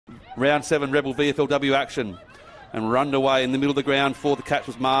Round 7 Rebel VFLW action. And runned away in the middle of the ground for the Cats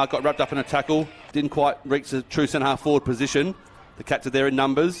was Mar. Got wrapped up in a tackle. Didn't quite reach the true centre-half forward position. The Cats are there in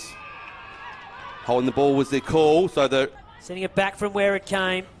numbers. Holding the ball was their call. So the sending it back from where it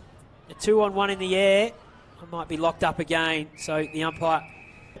came. A 2-on-1 in the air. I might be locked up again. So the umpire.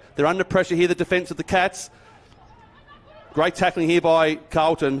 They're under pressure here, the defence of the Cats. Great tackling here by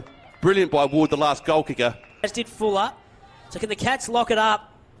Carlton. Brilliant by Wood, the last goal kicker. As did Fuller. So can the Cats lock it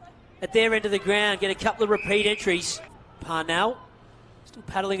up at their end of the ground, get a couple of repeat entries? Parnell still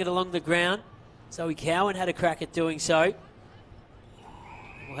paddling it along the ground. Zoe Cowan had a crack at doing so.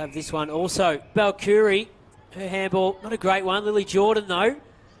 We'll have this one also. Balcuri, her handball, not a great one. Lily Jordan, though,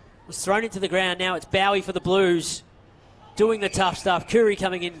 was thrown into the ground. Now it's Bowie for the Blues doing the tough stuff. Curry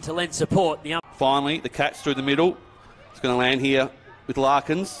coming in to lend support. Finally, the Cats through the middle. It's going to land here with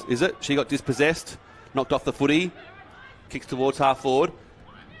Larkins, is it? She got dispossessed, knocked off the footy, kicks towards half forward.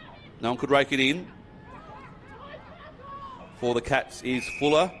 No one could rake it in. For the Cats is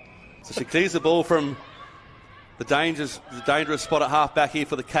Fuller. So she clears the ball from the dangerous spot at half back here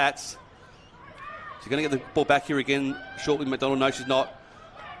for the Cats. She's going to get the ball back here again shortly. McDonald, no, she's not.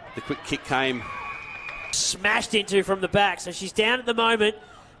 The quick kick came. Smashed into from the back. So she's down at the moment.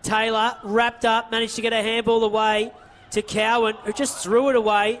 Taylor wrapped up, managed to get a handball away to Cowan, who just threw it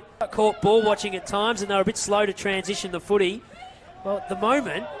away. Caught ball watching at times, and they were a bit slow to transition the footy. Well, at the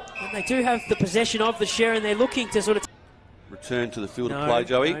moment, when they do have the possession of the share and they're looking to sort of return to the field of play,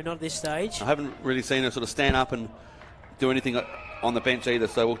 Joey. No, not at this stage. I haven't really seen her sort of stand up and do anything on the bench either,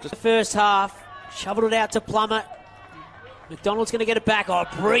 so we'll just... The first half, shoveled it out to Plummer. McDonald's going to get it back. Oh,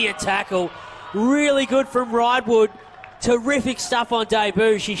 brilliant tackle. Really good from Ridewood. Terrific stuff on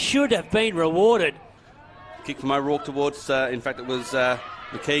debut. She should have been rewarded. Kick from O'Rourke towards, in fact it was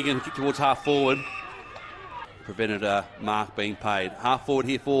McKeegan who kicked towards half forward. Prevented a mark being paid. Half forward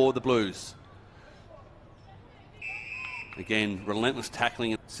here for the Blues. Again, relentless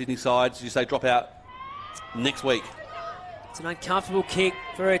tackling. Sydney sides, you say, drop out next week. It's an uncomfortable kick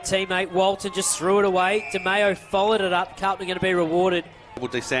for her teammate. Walton just threw it away. DeMayo followed it up. Carlton are going to be rewarded.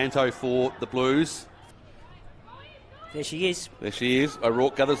 DeSanto for the Blues. There she is. There she is.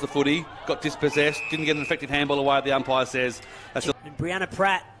 O'Rourke gathers the footy. Got dispossessed. Didn't get an effective handball away, the umpire says. And Brianna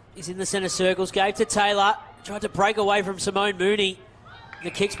Pratt is in the centre circles. Gave to Taylor. Tried to break away from Simone Mooney.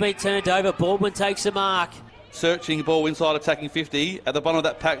 The kick's been turned over. Baldwin takes the mark. Searching ball inside attacking 50. At the bottom of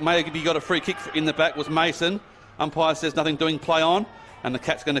that pack, maybe got a free kick in the back was Mason. Umpire says nothing doing, play on. And the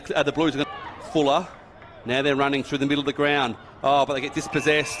Cats going to, the Blues are going to... Fuller. Now they're running through the middle of the ground. Oh, but they get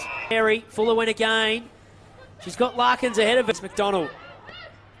dispossessed. Fuller went again. She's got Larkins ahead of us. McDonald.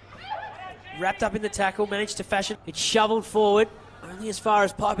 Wrapped up in the tackle, managed to fashion. It's shoveled forward, only as far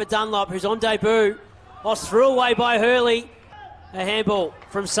as Piper Dunlop, who's on debut. Lost threw away by Hurley. A handball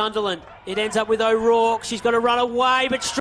from Sunderland. It ends up with O'Rourke. She's got to run away, but